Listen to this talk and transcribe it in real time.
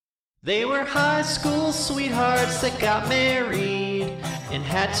They were high school sweethearts that got married and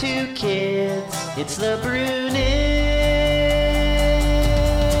had 2 kids. It's the Brunigs.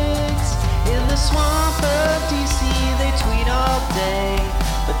 In the swamp of DC, they tweet all day,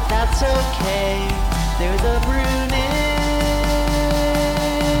 but that's okay. They're the Brunigs.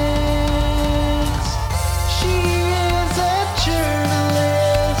 She is a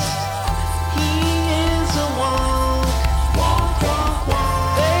journalist. He is a wonk. Wonk, wonk,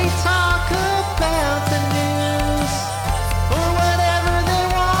 wonk. They talk about the news or whatever they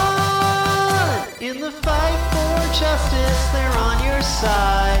want. In the fight for justice, they're on your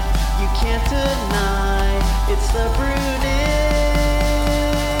side. You can't deny it's the Brunigs.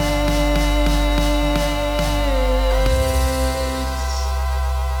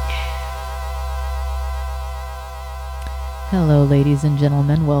 Hello, ladies and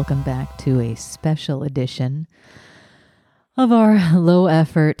gentlemen. Welcome back to a special edition of our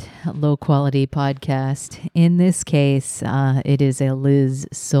low-effort, low-quality podcast. In this case, it is a Liz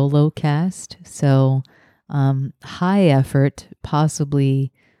solo cast, so high effort,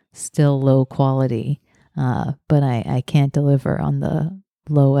 possibly still low quality, but I can't deliver on the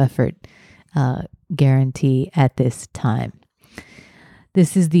low-effort guarantee at this time.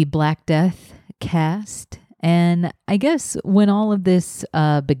 This is the Black Death cast. And I guess when all of this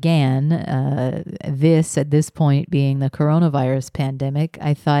began, at this point being the coronavirus pandemic,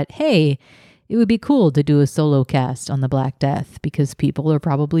 I thought, hey, it would be cool to do a solo cast on the Black Death because people are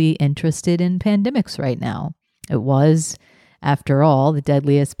probably interested in pandemics right now. It was, after all, the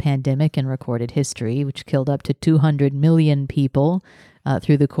deadliest pandemic in recorded history, which killed up to 200 million people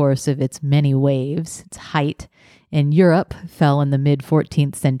through the course of its many waves. Its height in Europe fell in the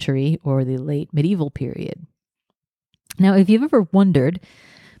mid-14th century or the late medieval period. Now, if you've ever wondered,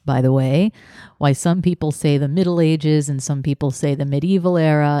 by the way, why some people say the Middle Ages and some people say the medieval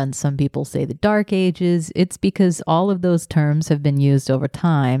era and some people say the Dark Ages, it's because all of those terms have been used over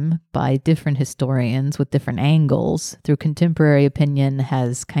time by different historians with different angles. Through contemporary opinion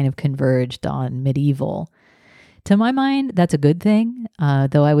has kind of converged on medieval. To my mind, that's a good thing,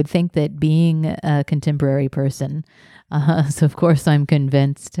 though I would think that being a contemporary person, so of course I'm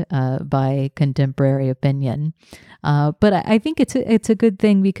convinced by contemporary opinion, but I think it's a good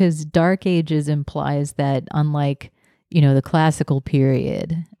thing because Dark Ages implies that unlike, the classical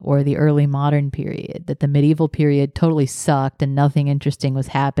period or the early modern period, that the medieval period totally sucked and nothing interesting was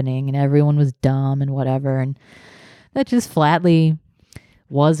happening and everyone was dumb and whatever, and that just flatly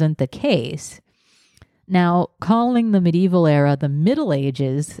wasn't the case. Now, calling the medieval era the Middle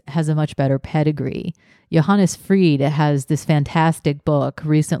Ages has a much better pedigree. Johannes Fried has this fantastic book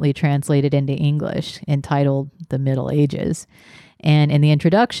recently translated into English entitled The Middle Ages. And in the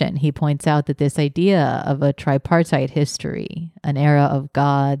introduction, he points out that this idea of a tripartite history, an era of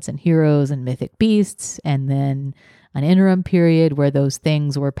gods and heroes and mythic beasts, and then an interim period where those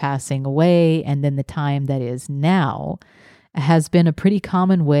things were passing away, and then the time that is now, has been a pretty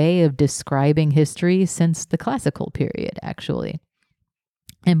common way of describing history since the classical period, actually.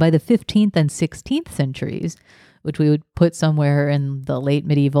 And by the 15th and 16th centuries, which we would put somewhere in the late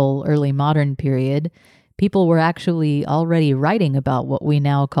medieval, early modern period, people were actually already writing about what we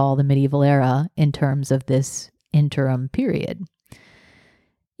now call the medieval era in terms of this interim period.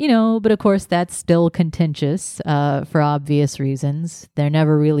 But of course that's still contentious for obvious reasons. There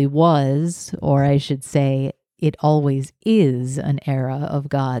never really was, or I should say, it always is an era of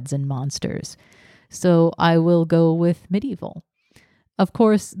gods and monsters. So I will go with medieval. Of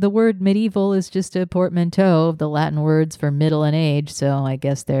course, the word medieval is just a portmanteau of the Latin words for middle and age, so I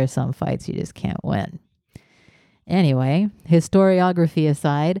guess there are some fights you just can't win. Anyway, historiography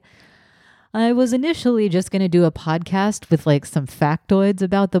aside, I was initially just going to do a podcast with some factoids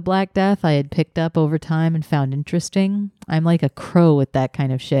about the Black Death I had picked up over time and found interesting. I'm like a crow with that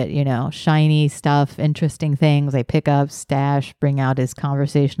kind of shit, shiny stuff, interesting things I pick up, stash, bring out as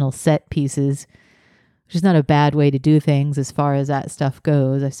conversational set pieces, which is not a bad way to do things as far as that stuff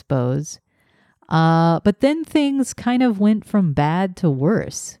goes, I suppose. But then things kind of went from bad to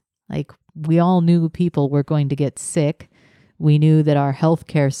worse. We all knew people were going to get sick. We knew that our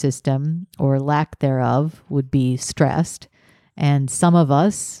healthcare system, or lack thereof, would be stressed. And some of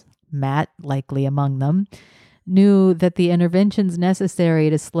us, Matt likely among them, knew that the interventions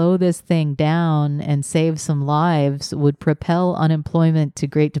necessary to slow this thing down and save some lives would propel unemployment to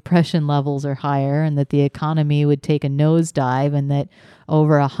Great Depression levels or higher, and that the economy would take a nosedive, and that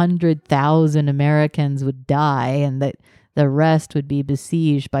over 100,000 Americans would die, and that the rest would be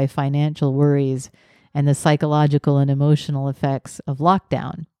besieged by financial worries and the psychological and emotional effects of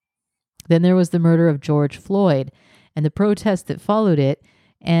lockdown. Then there was the murder of George Floyd and the protests that followed it,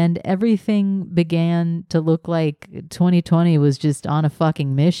 And everything began to look like 2020 was just on a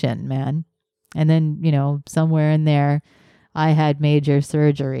fucking mission, man. And then, somewhere in there, I had major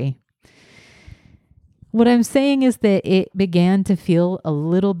surgery. What I'm saying is that it began to feel a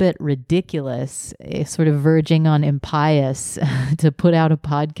little bit ridiculous, sort of verging on impious, to put out a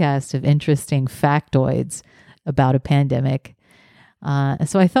podcast of interesting factoids about a pandemic.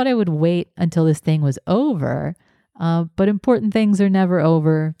 So I thought I would wait until this thing was over. But important things are never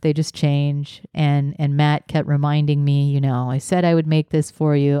over. They just change. And Matt kept reminding me, I said I would make this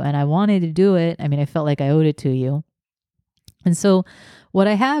for you and I wanted to do it. I mean, I felt like I owed it to you. And so what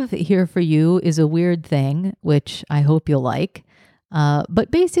I have here for you is a weird thing, which I hope you'll like. But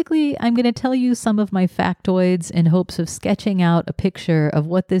basically, I'm going to tell you some of my factoids in hopes of sketching out a picture of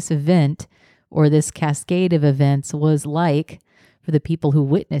what this event or this cascade of events was like for the people who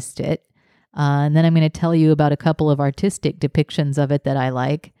witnessed it. And then I'm going to tell you about a couple of artistic depictions of it that I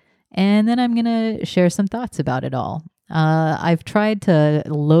like. And then I'm going to share some thoughts about it all. I've tried to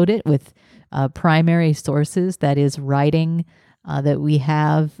load it with primary sources, that is writing that we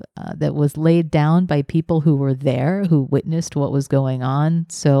have that was laid down by people who were there, who witnessed what was going on.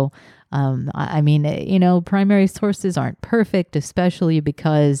 So, primary sources aren't perfect, especially in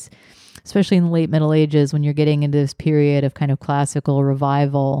the late Middle Ages, when you're getting into this period of kind of classical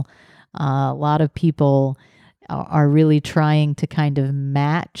revival. A lot of people are really trying to kind of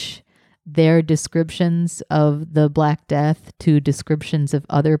match their descriptions of the Black Death to descriptions of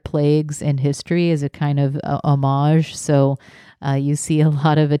other plagues in history as a kind of homage. So you see a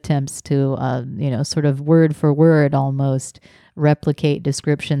lot of attempts to, sort of word for word almost replicate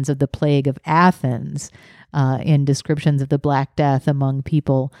descriptions of the plague of Athens in descriptions of the Black Death among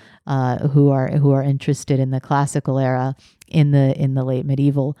people who are interested in the classical era in the late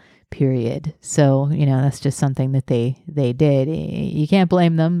medieval period. So, that's just something that they did. You can't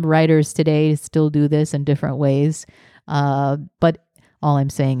blame them. Writers today still do this in different ways. But all I'm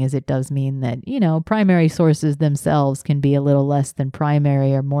saying is it does mean that, primary sources themselves can be a little less than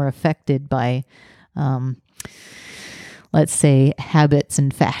primary or more affected by, let's say, habits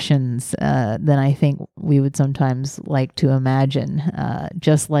and fashions than I think we would sometimes like to imagine.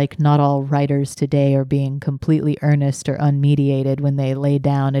 Just like not all writers today are being completely earnest or unmediated when they lay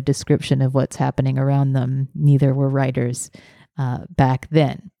down a description of what's happening around them, neither were writers back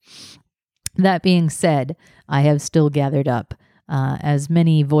then. That being said, I have still gathered up as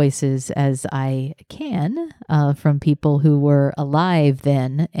many voices as I can from people who were alive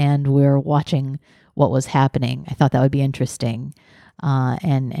then and were watching what was happening. I thought that would be interesting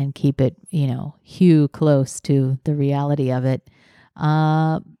and keep it, hew close to the reality of it.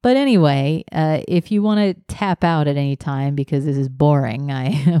 But anyway, if you want to tap out at any time because this is boring,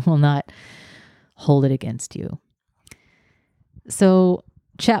 I will not hold it against you. So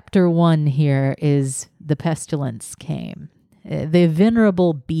chapter 1 here is The Pestilence Came. The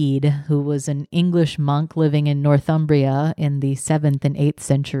venerable Bede, who was an English monk living in Northumbria in the 7th and 8th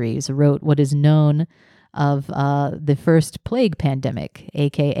centuries, wrote what is known of the first plague pandemic,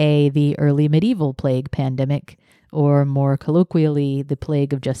 aka the early medieval plague pandemic, or more colloquially, the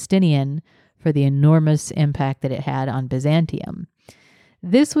plague of Justinian, for the enormous impact that it had on Byzantium.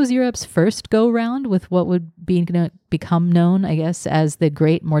 This was Europe's first go-round with what would become known, I guess, as the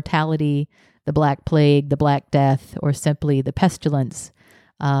Great Mortality, the Black Plague, the Black Death, or simply the Pestilence,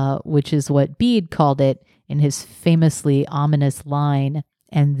 which is what Bede called it in his famously ominous line,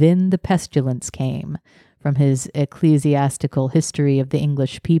 "And then the pestilence came," from his ecclesiastical history of the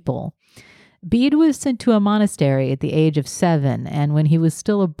English people. Bede was sent to a monastery at the age of 7, and when he was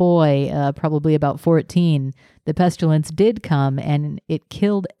still a boy, probably about 14, the pestilence did come, and it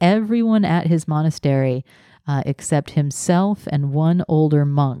killed everyone at his monastery except himself and one older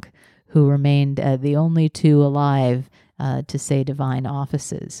monk, who remained the only two alive to say divine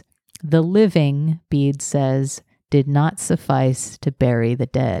offices. The living, Bede says, did not suffice to bury the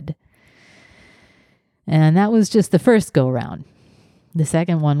dead. And that was just the first go-round. The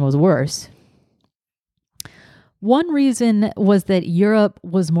second one was worse. One reason was that Europe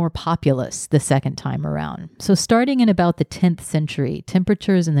was more populous the second time around. So starting in about the 10th century,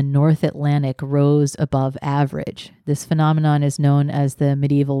 temperatures in the North Atlantic rose above average. This phenomenon is known as the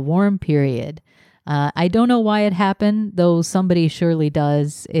medieval warm period. I don't know why it happened, though somebody surely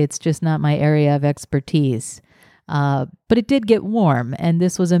does. It's just not my area of expertise. But it did get warm, and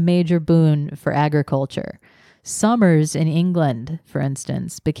this was a major boon for agriculture. Summers in England, for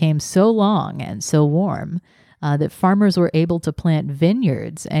instance, became so long and so warm that farmers were able to plant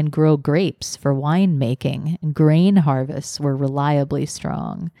vineyards and grow grapes for winemaking, and grain harvests were reliably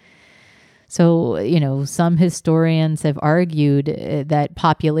strong. So, some historians have argued that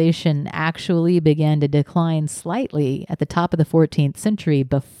population actually began to decline slightly at the top of the 14th century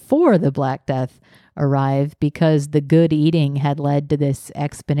before the Black Death arrived, because the good eating had led to this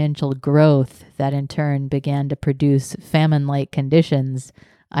exponential growth that in turn began to produce famine-like conditions,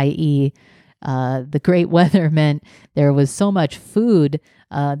 i.e., the great weather meant there was so much food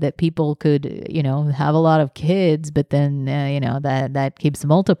that people could, have a lot of kids, but then, that keeps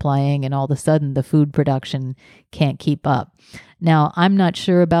multiplying, and all of a sudden the food production can't keep up. Now, I'm not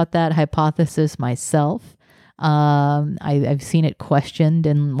sure about that hypothesis myself. I've seen it questioned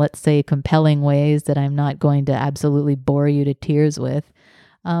in, let's say, compelling ways that I'm not going to absolutely bore you to tears with.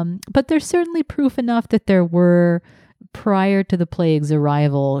 But there's certainly proof enough that there were, prior to the plague's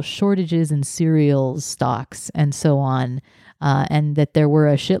arrival, shortages in cereals, stocks, and so on, and that there were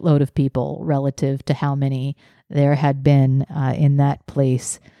a shitload of people relative to how many there had been in that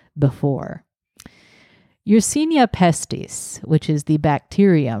place before. Yersinia pestis, which is the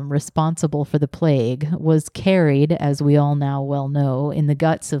bacterium responsible for the plague, was carried, as we all now well know, in the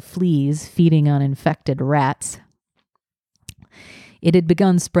guts of fleas feeding on infected rats. It had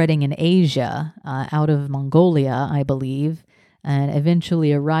begun spreading in Asia, out of Mongolia, I believe, and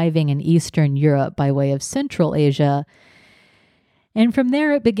eventually arriving in Eastern Europe by way of Central Asia. And from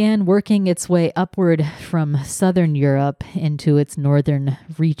there, it began working its way upward from Southern Europe into its northern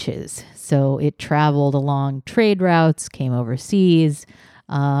reaches. So it traveled along trade routes, came overseas,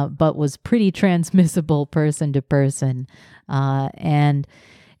 but was pretty transmissible person to person. And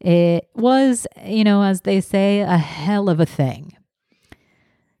it was, as they say, a hell of a thing.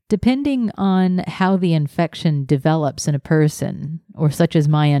 Depending on how the infection develops in a person, or such as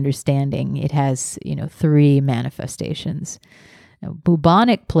my understanding, it has, 3 manifestations. Now,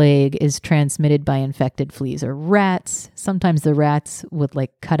 bubonic plague is transmitted by infected fleas or rats. Sometimes the rats would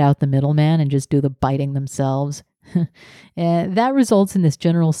cut out the middleman and just do the biting themselves. And that results in this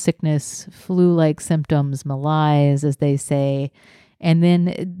general sickness, flu-like symptoms, malaise, as they say. And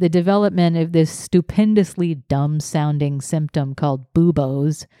then the development of this stupendously dumb-sounding symptom called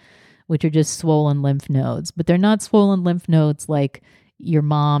buboes, which are just swollen lymph nodes. But they're not swollen lymph nodes like your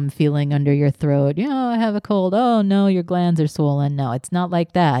mom feeling under your throat, I have a cold. Oh, no, your glands are swollen. No, it's not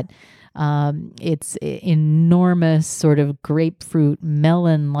like that. It's enormous sort of grapefruit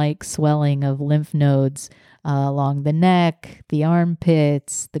melon-like swelling of lymph nodes along the neck, the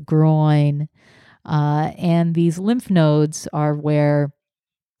armpits, the groin. And these lymph nodes are where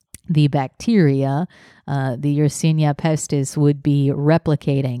the bacteria, the Yersinia pestis, would be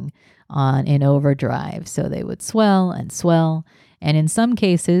replicating in overdrive. So they would swell and swell, and in some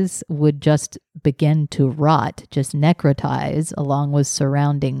cases would just begin to rot, just necrotize along with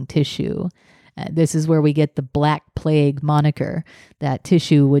surrounding tissue. This is where we get the Black Plague moniker. That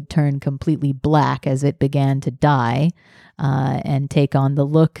tissue would turn completely black as it began to die and take on the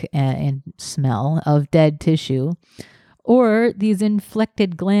look and smell of dead tissue. Or these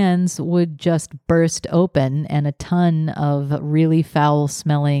inflected glands would just burst open and a ton of really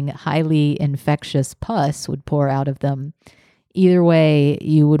foul-smelling, highly infectious pus would pour out of them. Either way,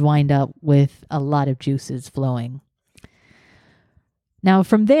 you would wind up with a lot of juices flowing. Now,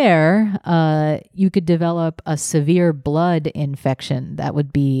 from there, you could develop a severe blood infection. That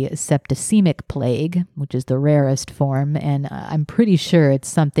would be septicemic plague, which is the rarest form, and I'm pretty sure it's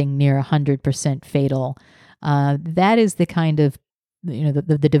something near 100% fatal. That is the kind of,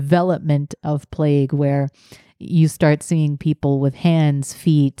 the development of plague where you start seeing people with hands,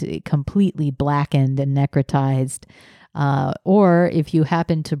 feet completely blackened and necrotized. Or if you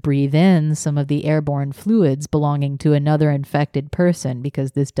happen to breathe in some of the airborne fluids belonging to another infected person,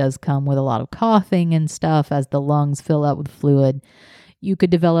 because this does come with a lot of coughing and stuff as the lungs fill up with fluid, you could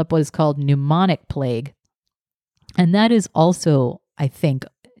develop what is called pneumonic plague. And that is also, I think,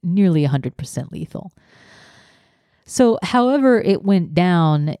 nearly 100% lethal. So however it went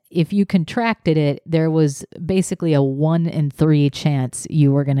down, if you contracted it, there was basically a 1 in 3 chance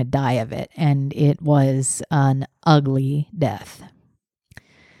you were going to die of it. And it was an ugly death.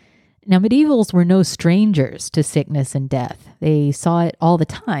 Now, medievals were no strangers to sickness and death. They saw it all the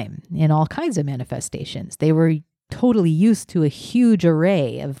time in all kinds of manifestations. They were totally used to a huge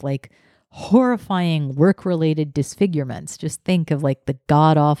array of horrifying work-related disfigurements. Just think of the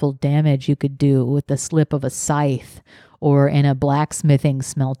god-awful damage you could do with the slip of a scythe or in a blacksmithing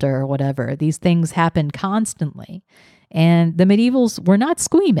smelter or whatever. These things happened constantly. And the medievals were not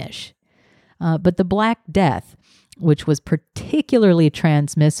squeamish. But the Black Death, which was particularly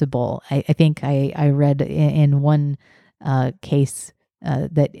transmissible, I think I read in one case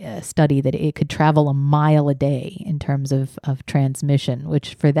study that it could travel a mile a day in terms of transmission,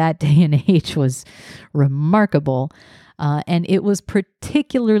 which for that day and age was remarkable. And it was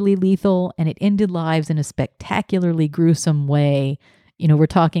particularly lethal, and it ended lives in a spectacularly gruesome way. We're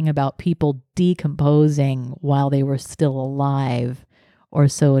talking about people decomposing while they were still alive, or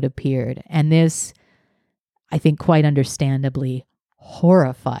so it appeared. And this, I think, quite understandably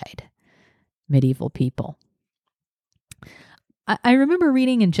horrified medieval people. I remember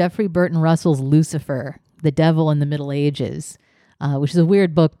reading in Geoffrey Burton Russell's Lucifer, The Devil in the Middle Ages, which is a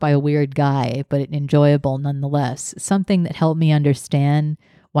weird book by a weird guy, but enjoyable nonetheless. Something that helped me understand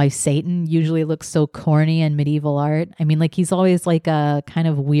why Satan usually looks so corny in medieval art. I mean, he's always like a kind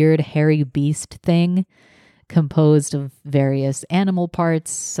of weird hairy beast thing composed of various animal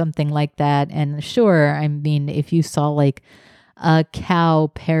parts, something like that. And sure, I mean, if you saw like a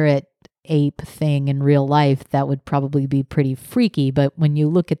cow, parrot, ape thing in real life, that would probably be pretty freaky. But when you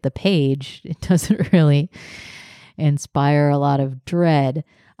look at the page, it doesn't really inspire a lot of dread.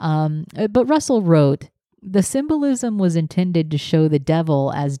 But Russell wrote, the symbolism was intended to show the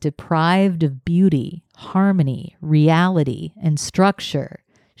devil as deprived of beauty, harmony, reality, and structure,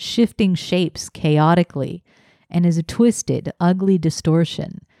 shifting shapes chaotically, and as a twisted, ugly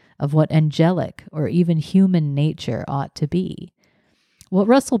distortion of what angelic or even human nature ought to be. What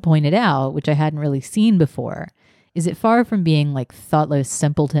Russell pointed out, which I hadn't really seen before, is that far from being like thoughtless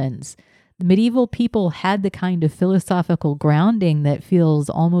simpletons, the medieval people had the kind of philosophical grounding that feels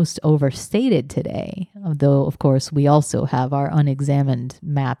almost overstated today, though, of course, we also have our unexamined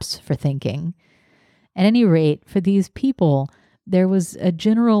maps for thinking. At any rate, for these people, there was a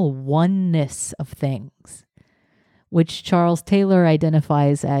general oneness of things, which Charles Taylor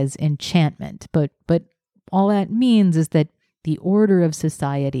identifies as enchantment. But all that means is that the order of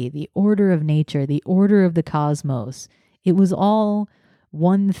society, the order of nature, the order of the cosmos, it was all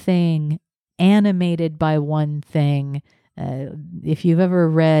one thing, animated by one thing. If you've ever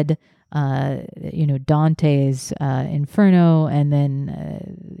read, Dante's Inferno, and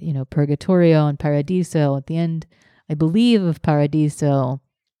then, Purgatorio and Paradiso, at the end, I believe, of Paradiso,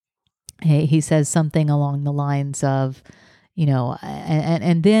 he says something along the lines of,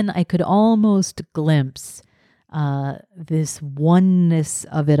 and then I could almost glimpse this oneness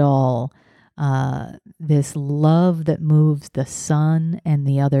of it all, this love that moves the sun and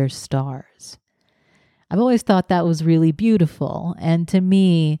the other stars. I've always thought that was really beautiful. And to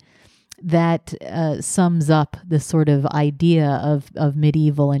me, that sums up the sort of idea of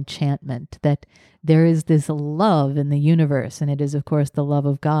medieval enchantment, that there is this love in the universe, and it is, of course, the love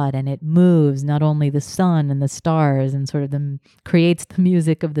of God, and it moves not only the sun and the stars and sort of creates the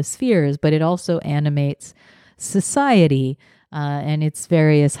music of the spheres, but it also animates society and its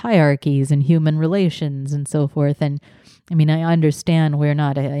various hierarchies and human relations and so forth. And I mean, I understand we're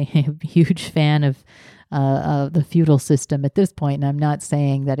not a huge fan of the feudal system at this point, and I'm not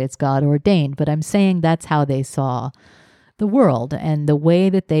saying that it's God ordained, but I'm saying that's how they saw the world. And the way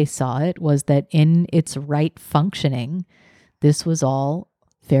that they saw it was that in its right functioning, this was all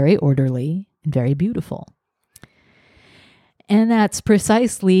very orderly and very beautiful. And that's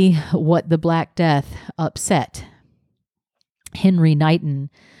precisely what the Black Death upset. Henry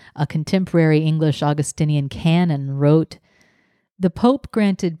Knighton, a contemporary English Augustinian canon, wrote, "The Pope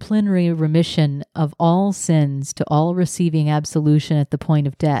granted plenary remission of all sins to all receiving absolution at the point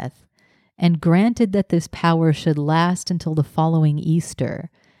of death, and granted that this power should last until the following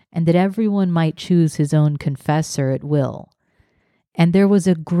Easter, and that everyone might choose his own confessor at will. And there was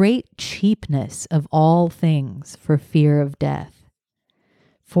a great cheapness of all things for fear of death.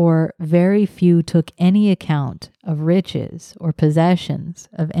 For very few took any account of riches or possessions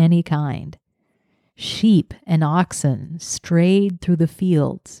of any kind. Sheep and oxen strayed through the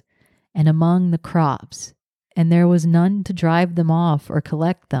fields and among the crops, and there was none to drive them off or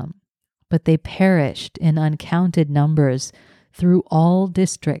collect them, but they perished in uncounted numbers through all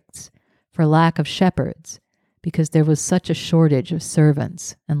districts for lack of shepherds, because there was such a shortage of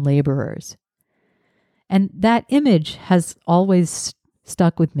servants and laborers." And that image has always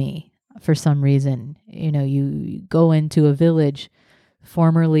stuck with me for some reason. You go into a village,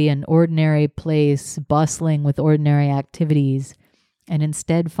 formerly an ordinary place, bustling with ordinary activities, and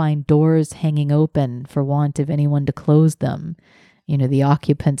instead find doors hanging open for want of anyone to close them. The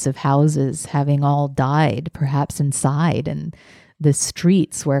occupants of houses having all died, perhaps inside, and the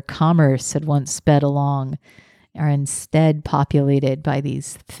streets where commerce had once sped along are instead populated by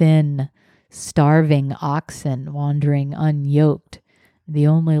these thin, starving oxen wandering unyoked, the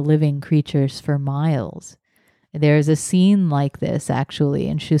only living creatures for miles. There's a scene like this, actually,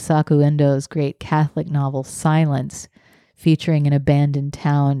 in Shusaku Endo's great Catholic novel Silence, featuring an abandoned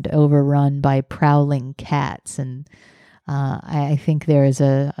town overrun by prowling cats. And I think there is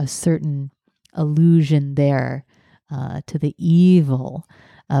a certain allusion there to the evil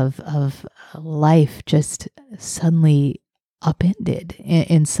of life just suddenly upended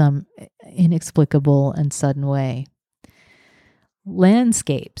in some inexplicable and sudden way.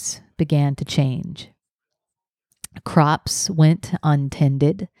 Landscapes began to change. Crops went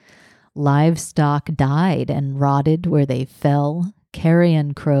untended. Livestock died and rotted where they fell.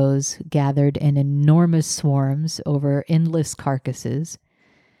 Carrion crows gathered in enormous swarms over endless carcasses.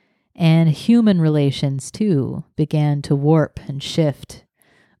 And human relations, too, began to warp and shift.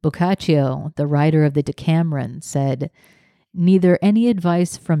 Boccaccio, the writer of the Decameron, said, "Neither any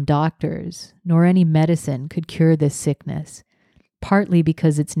advice from doctors nor any medicine could cure this sickness, partly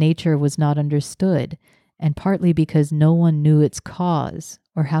because its nature was not understood, and partly because no one knew its cause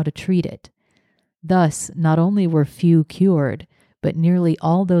or how to treat it. Thus, not only were few cured, but nearly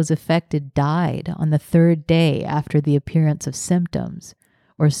all those affected died on the third day after the appearance of symptoms,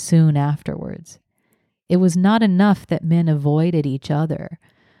 or soon afterwards. It was not enough that men avoided each other,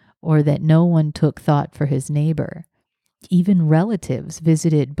 or that no one took thought for his neighbor. Even relatives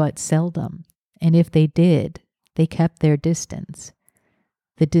visited but seldom, and if they did, they kept their distance.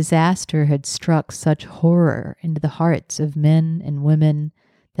 The disaster had struck such horror into the hearts of men and women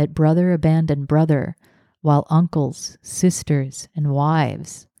that brother abandoned brother, while uncles, sisters, and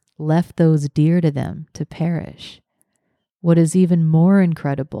wives left those dear to them to perish. What is even more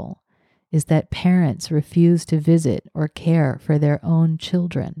incredible is that parents refused to visit or care for their own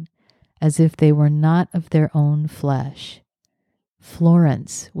children, as if they were not of their own flesh.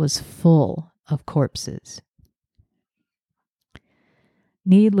 Florence was full of corpses."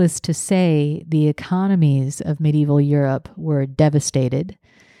 Needless to say, the economies of medieval Europe were devastated.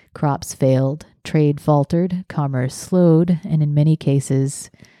 Crops failed, trade faltered, commerce slowed, and in many cases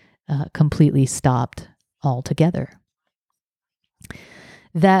completely stopped altogether.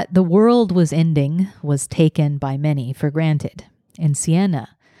 That the world was ending was taken by many for granted. In Siena,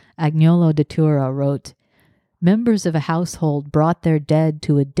 Agnolo de Tura wrote, "Members of a household brought their dead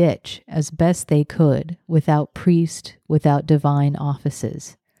to a ditch as best they could, without priest, without divine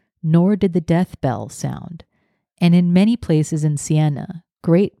offices. Nor did the death bell sound. And in many places in Siena,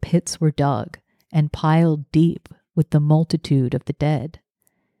 great pits were dug and piled deep with the multitude of the dead.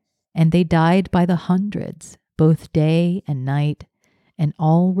 And they died by the hundreds, both day and night, and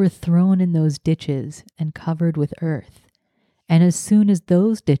all were thrown in those ditches and covered with earth. And as soon as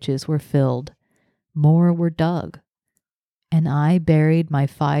those ditches were filled, more were dug. And I buried my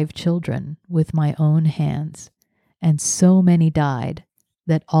 5 children with my own hands, and so many died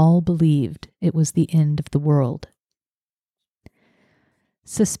that all believed it was the end of the world."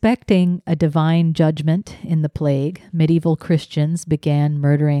 Suspecting a divine judgment in the plague, medieval Christians began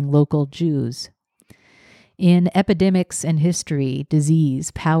murdering local Jews. In Epidemics and History,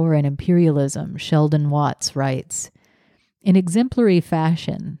 Disease, Power, and Imperialism, Sheldon Watts writes, "In exemplary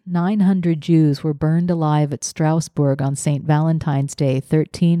fashion, 900 Jews were burned alive at Strasbourg on St. Valentine's Day,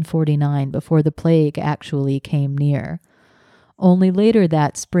 1349, before the plague actually came near. Only later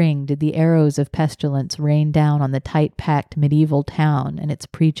that spring did the arrows of pestilence rain down on the tight-packed medieval town and its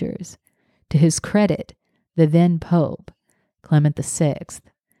preachers. To his credit, the then Pope, Clement VI,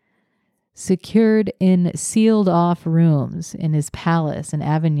 secured in sealed-off rooms in his palace in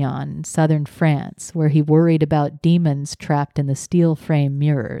Avignon, in southern France, where he worried about demons trapped in the steel-frame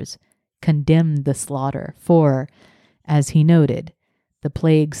mirrors, condemned the slaughter, for, as he noted, the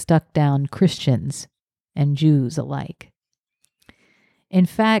plague stuck down Christians and Jews alike. In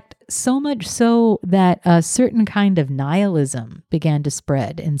fact, so much so that a certain kind of nihilism began to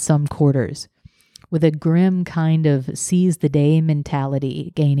spread in some quarters, with a grim kind of seize-the-day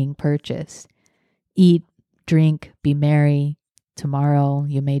mentality gaining purchase. Eat, drink, be merry. Tomorrow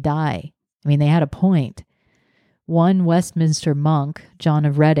you may die. I mean, they had a point. One Westminster monk, John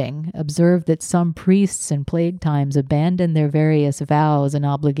of Reading, observed that some priests in plague times abandoned their various vows and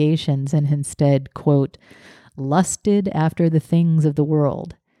obligations and instead, quote, lusted after the things of the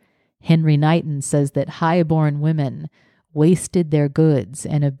world. Henry Knighton says that high-born women wasted their goods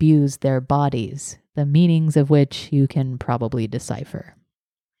and abused their bodies, the meanings of which you can probably decipher.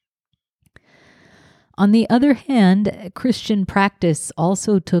 On the other hand, Christian practice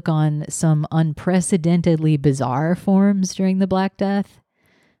also took on some unprecedentedly bizarre forms during the Black Death.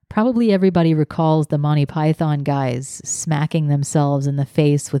 Probably everybody recalls the Monty Python guys smacking themselves in the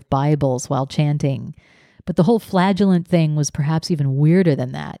face with Bibles while chanting. But the whole flagellant thing was perhaps even weirder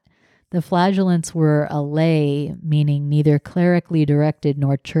than that. The flagellants were a lay, meaning neither clerically directed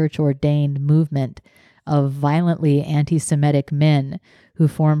nor church-ordained movement of violently anti-Semitic men who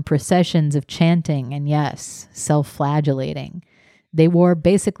formed processions of chanting and, yes, self-flagellating. They wore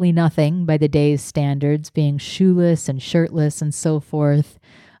basically nothing by the day's standards, being shoeless and shirtless and so forth,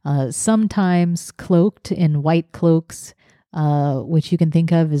 sometimes cloaked in white cloaks, which you can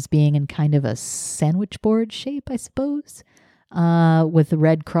think of as being in kind of a sandwich board shape, I suppose, with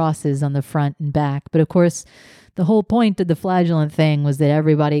red crosses on the front and back. But of course, the whole point of the flagellant thing was that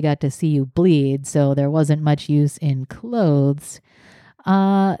everybody got to see you bleed, so there wasn't much use in clothes.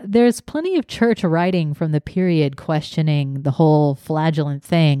 There's plenty of church writing from the period questioning the whole flagellant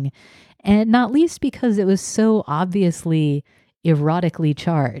thing, and not least because it was so obviously erotically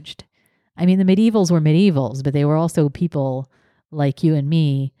charged. I mean, the medievals were medievals, but they were also people like you and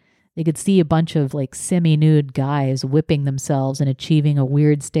me. They could see a bunch of like semi-nude guys whipping themselves and achieving a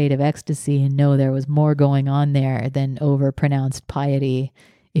weird state of ecstasy and know there was more going on there than over-pronounced piety,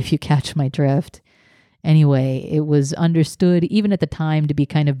 if you catch my drift. Anyway, it was understood even at the time to be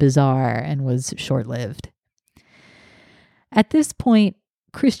kind of bizarre and was short-lived. At this point,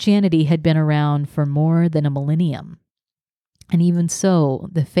 Christianity had been around for more than a millennium. And even so,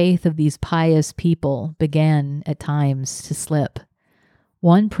 the faith of these pious people began at times to slip.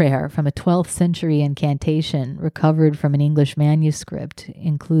 One prayer from a 12th century incantation recovered from an English manuscript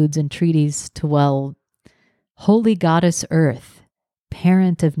includes entreaties to, well, Holy Goddess Earth,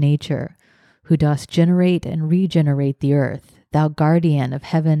 parent of nature, who dost generate and regenerate the earth, thou guardian of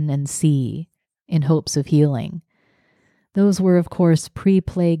heaven and sea, in hopes of healing. Those were, of course,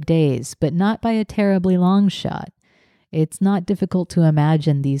 pre-plague days, but not by a terribly long shot. It's not difficult to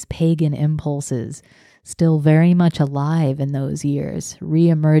imagine these pagan impulses still very much alive in those years,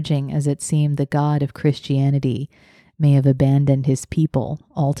 re-emerging as it seemed the God of Christianity may have abandoned his people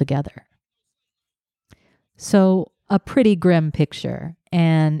altogether. So, a pretty grim picture,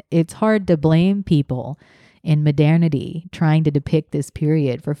 and it's hard to blame people in modernity trying to depict this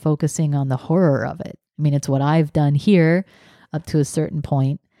period for focusing on the horror of it. I mean, it's what I've done here up to a certain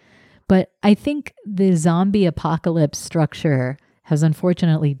point, but I think the zombie apocalypse structure has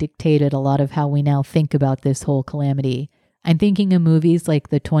unfortunately dictated a lot of how we now think about this whole calamity. I'm thinking of movies like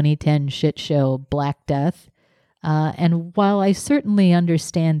the 2010 shit show Black Death, and while I certainly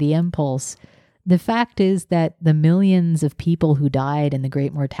understand the impulse, the fact is that the millions of people who died in the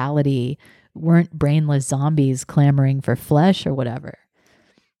Great Mortality weren't brainless zombies clamoring for flesh or whatever.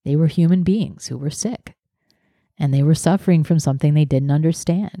 They were human beings who were sick, and they were suffering from something they didn't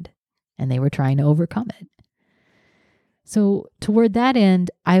understand, and they were trying to overcome it. So toward that end,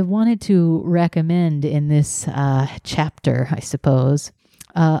 I wanted to recommend in this chapter, I suppose,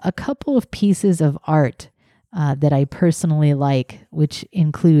 a couple of pieces of art that I personally like, which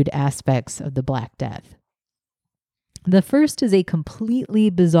include aspects of the Black Death. The first is a completely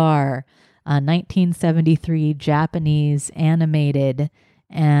bizarre 1973 Japanese animated,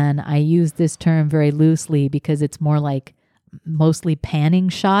 and I use this term very loosely because it's more like mostly panning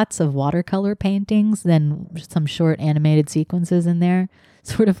shots of watercolor paintings than some short animated sequences in there.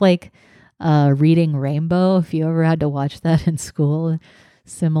 Sort of like Reading Rainbow, if you ever had to watch that in school.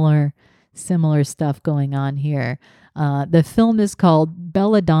 Similar stuff going on here. The film is called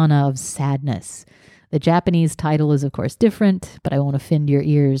Belladonna of Sadness. The Japanese title is, of course, different, but I won't offend your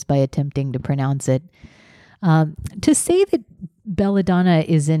ears by attempting to pronounce it. To say that Belladonna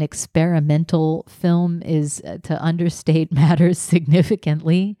is an experimental film is to understate matters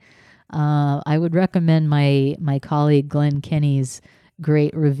significantly. I would recommend my colleague Glenn Kenny's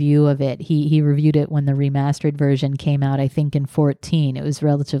great review of it. He reviewed it when the remastered version came out, I think in 2014. It was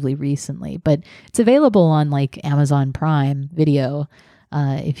relatively recently, but it's available on like Amazon Prime Video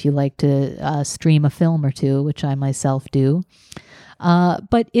if you like to stream a film or two, which I myself do.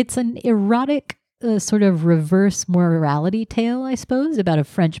 But it's an erotic sort of reverse morality tale, I suppose, about a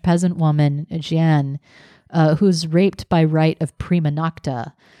French peasant woman, Jeanne, who's raped by right of prima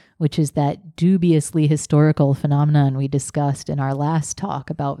nocta, which is that dubiously historical phenomenon we discussed in our last talk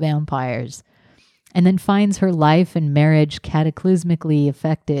about vampires, and then finds her life and marriage cataclysmically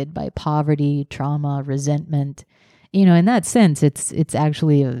affected by poverty, trauma, resentment. You know, in that sense, it's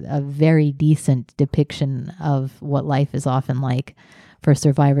actually a very decent depiction of what life is often like for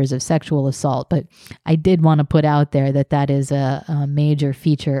survivors of sexual assault. But I did want to put out there that is a major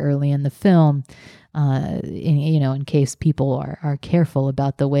feature early in the film, in case people are careful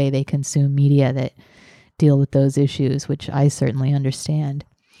about the way they consume media that deal with those issues, which I certainly understand.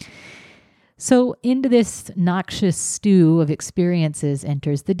 So into this noxious stew of experiences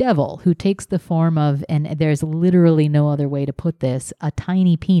enters the devil, who takes the form of, and there's literally no other way to put this, a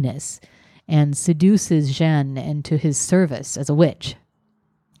tiny penis, and seduces Jeanne into his service as a witch.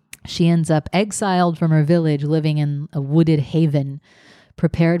 She ends up exiled from her village, living in a wooded haven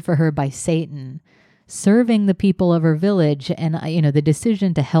prepared for her by Satan, serving the people of her village. And, the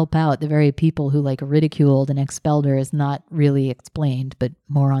decision to help out the very people who ridiculed and expelled her is not really explained, but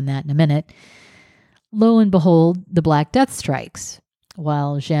more on that in a minute. Lo and behold, the Black Death strikes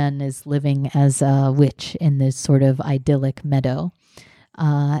while Jeanne is living as a witch in this sort of idyllic meadow.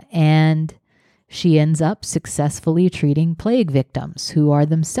 And she ends up successfully treating plague victims who are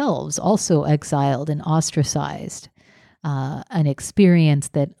themselves also exiled and ostracized. An experience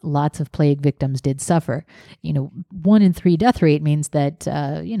that lots of plague victims did suffer. 1 in 3 death rate means that,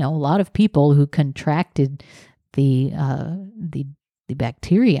 a lot of people who contracted the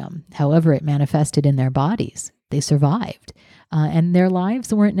bacterium, however it manifested in their bodies, they survived. And their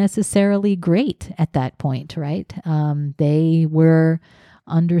lives weren't necessarily great at that point, right? They were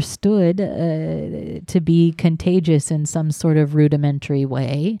understood to be contagious in some sort of rudimentary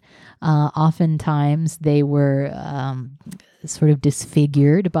way. Oftentimes they were sort of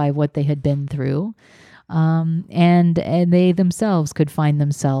disfigured by what they had been through. And they themselves could find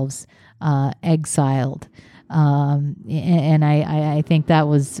themselves exiled. And I think that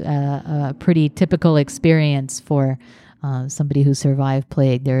was a pretty typical experience for somebody who survived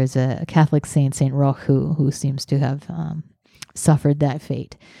plague. There is a Catholic saint, Saint Roch, who seems to have suffered that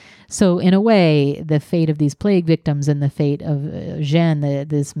fate. So in a way, the fate of these plague victims and the fate of Jeanne,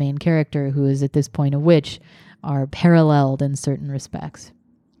 this main character who is at this point a witch, are paralleled in certain respects.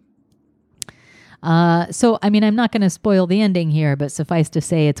 So, I'm not going to spoil the ending here, but suffice to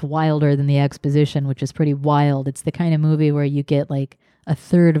say it's wilder than the exposition, which is pretty wild. It's the kind of movie where you get a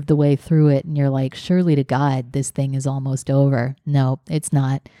third of the way through it and you're like, surely to God, this thing is almost over. No, it's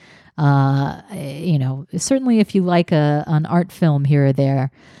not. Certainly if you like an art film here or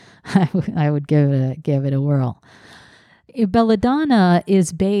there, I would give it a whirl. Belladonna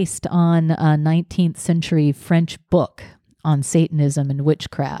is based on a 19th century French book on Satanism and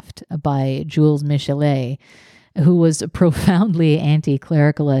witchcraft by Jules Michelet, who was a profoundly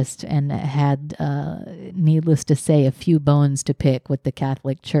anti-clericalist and had, needless to say, a few bones to pick with the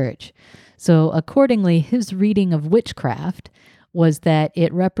Catholic Church. So accordingly, his reading of witchcraft was that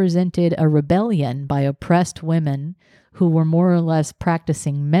it represented a rebellion by oppressed women who were more or less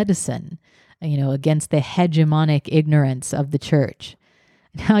practicing medicine, against the hegemonic ignorance of the church.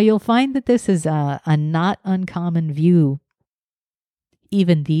 Now, you'll find that this is a not uncommon view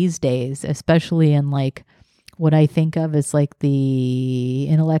even these days, especially in what I think of as the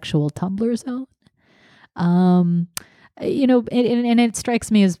intellectual Tumblr zone. And it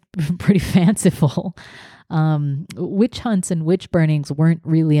strikes me as pretty fanciful. Witch hunts and witch burnings weren't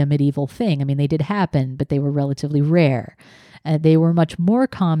really a medieval thing. They did happen, but they were relatively rare. They were much more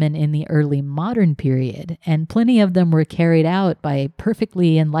common in the early modern period, and plenty of them were carried out by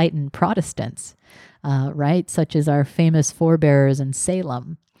perfectly enlightened Protestants, right? Such as our famous forebears in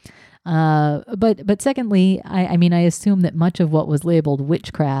Salem. But secondly, I assume that much of what was labeled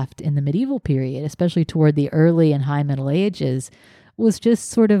witchcraft in the medieval period, especially toward the early and high Middle Ages, was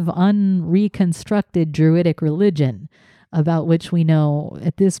just sort of unreconstructed Druidic religion, about which we know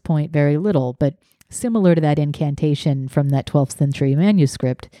at this point very little, but similar to that incantation from that 12th century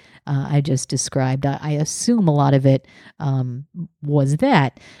manuscript I just described. I assume a lot of it was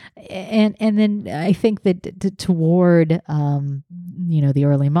that. And then I think that toward, the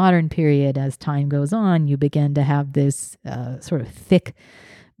early modern period, as time goes on, you begin to have this sort of thick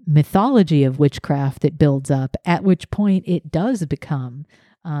mythology of witchcraft that builds up, at which point it does become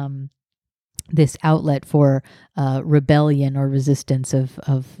this outlet for rebellion or resistance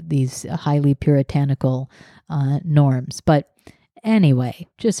of these highly puritanical norms. But anyway,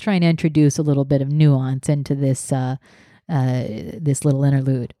 just trying to introduce a little bit of nuance into this this little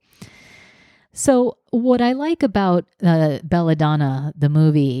interlude. So what I like about Belladonna, the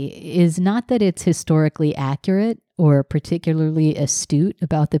movie, is not that it's historically accurate or particularly astute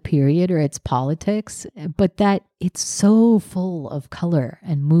about the period or its politics, but that it's so full of color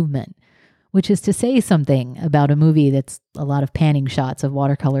and movement, which is to say something about a movie that's a lot of panning shots of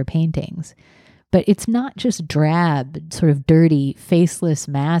watercolor paintings. But it's not just drab, sort of dirty, faceless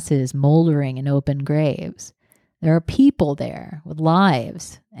masses moldering in open graves. There are people there with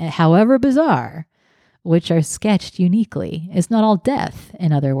lives, however bizarre, which are sketched uniquely. It's not all death,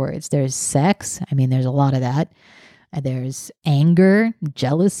 in other words. There's sex. There's a lot of that. There's anger,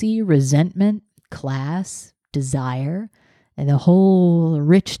 jealousy, resentment, class, desire, and the whole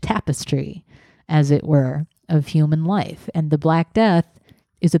rich tapestry, as it were, of human life. And the Black Death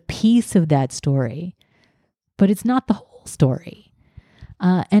is a piece of that story, but it's not the whole story.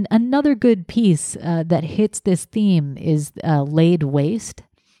 And another good piece that hits this theme is Laid Waste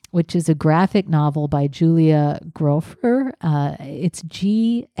which is a graphic novel by Julia Grofer. It's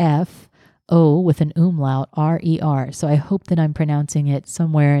Gfo with an umlaut, RER. So I hope that I'm pronouncing it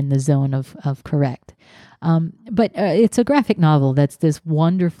somewhere in the zone of correct. But it's a graphic novel that's this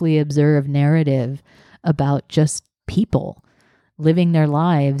wonderfully observed narrative about just people living their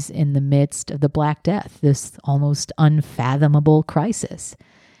lives in the midst of the Black Death, this almost unfathomable crisis.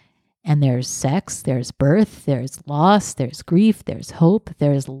 And there's sex, there's birth, there's loss, there's grief, there's hope,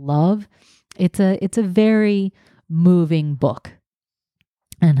 there's love. It's a very moving book,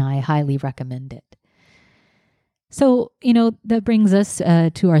 and I highly recommend it. So, that brings us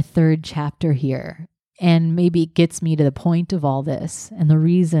to our third chapter here, and maybe gets me to the point of all this, and the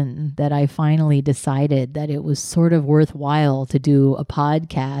reason that I finally decided that it was sort of worthwhile to do a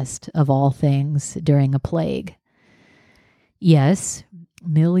podcast of all things during a plague. Yes,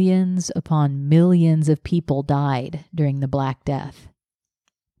 millions upon millions of people died during the Black Death,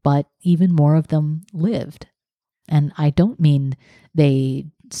 but even more of them lived. And I don't mean they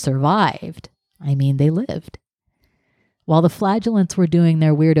survived, I mean they lived. While the flagellants were doing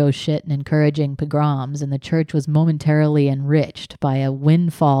their weirdo shit and encouraging pogroms, and the church was momentarily enriched by a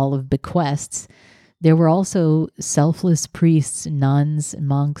windfall of bequests, there were also selfless priests, nuns,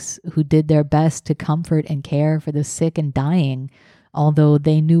 monks who did their best to comfort and care for the sick and dying, although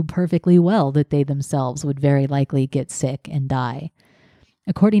they knew perfectly well that they themselves would very likely get sick and die.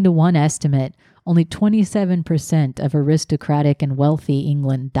 According to one estimate, only 27% of aristocratic and wealthy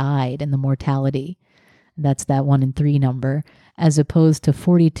England died in the mortality. That's that 1 in 3 number, as opposed to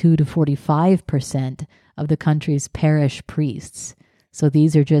 42 to 45% of the country's parish priests. So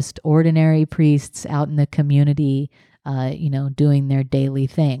these are just ordinary priests out in the community, doing their daily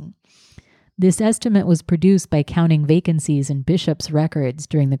thing. This estimate was produced by counting vacancies in bishops' records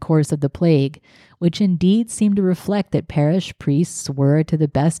during the course of the plague, which indeed seemed to reflect that parish priests were, to the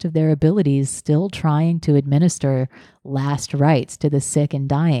best of their abilities, still trying to administer last rites to the sick and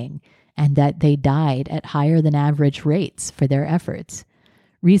dying, and that they died at higher than average rates for their efforts.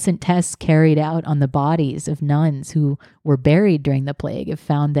 Recent tests carried out on the bodies of nuns who were buried during the plague have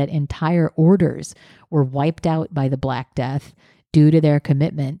found that entire orders were wiped out by the Black Death due to their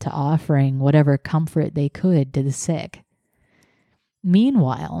commitment to offering whatever comfort they could to the sick.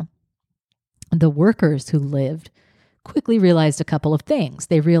 Meanwhile, the workers who lived quickly realized a couple of things.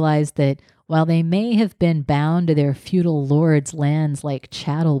 They realized that while they may have been bound to their feudal lords' lands like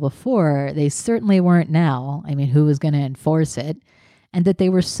chattel before, they certainly weren't now. I mean, who was going to enforce it? And that they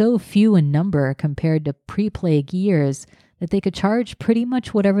were so few in number compared to pre-plague years that they could charge pretty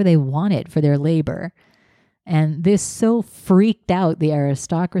much whatever they wanted for their labor. And this so freaked out the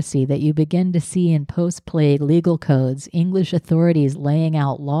aristocracy that you begin to see in post-plague legal codes English authorities laying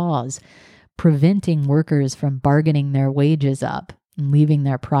out laws preventing workers from bargaining their wages up and leaving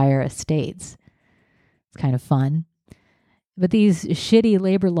their prior estates. It's kind of fun. But these shitty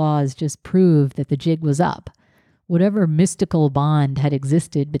labor laws just proved that the jig was up. Whatever mystical bond had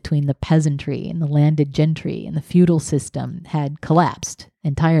existed between the peasantry and the landed gentry and the feudal system had collapsed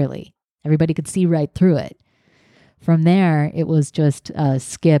entirely. Everybody could see right through it. From there, it was just a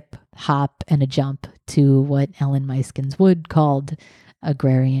skip, hop, and a jump to what Ellen Meiskens Wood called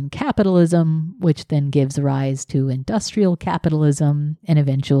agrarian capitalism, which then gives rise to industrial capitalism and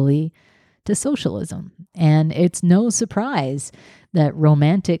eventually to socialism. And it's no surprise that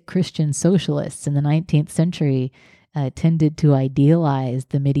romantic Christian socialists in the 19th century tended to idealize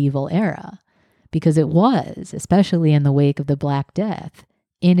the medieval era, because it was, especially in the wake of the Black Death,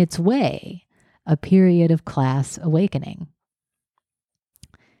 in its way, a period of class awakening.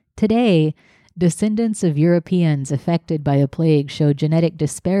 Today, descendants of Europeans affected by the plague show genetic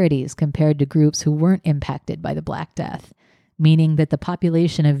disparities compared to groups who weren't impacted by the Black Death, meaning that the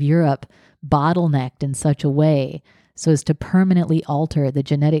population of Europe bottlenecked in such a way so as to permanently alter the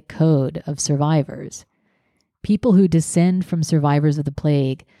genetic code of survivors. People who descend from survivors of the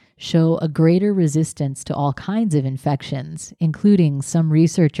plague show a greater resistance to all kinds of infections, including, some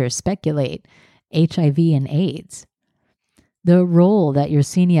researchers speculate, HIV and AIDS. The role that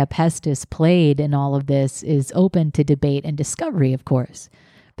Yersinia pestis played in all of this is open to debate and discovery, of course.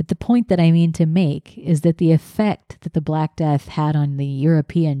 But the point that I mean to make is that the effect that the Black Death had on the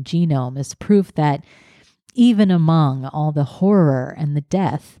European genome is proof that even among all the horror and the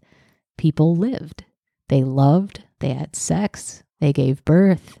death, people lived. They loved, they had sex, they gave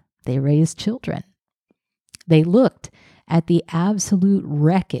birth, they raised children. They looked at the absolute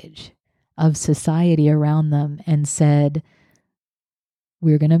wreckage of society around them and said,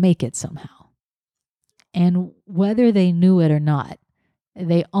 we're going to make it somehow. And whether they knew it or not,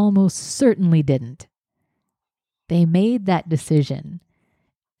 they almost certainly didn't. They made that decision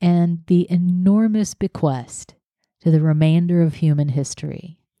and the enormous bequest to the remainder of human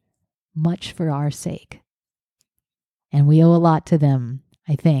history, much for our sake. And we owe a lot to them,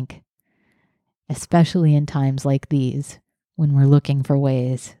 I think, especially in times like these when we're looking for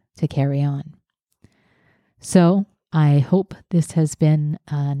ways to carry on. So I hope this has been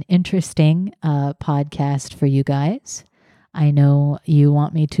an interesting podcast for you guys. I know you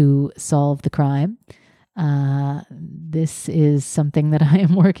want me to solve the crime. This is something that I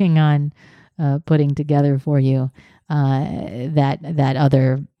am working on putting together for you. That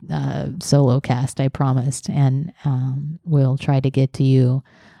other solo cast I promised, and we'll try to get to you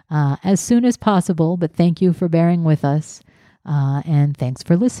as soon as possible. But thank you for bearing with us, and thanks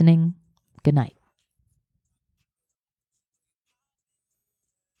for listening. Good night.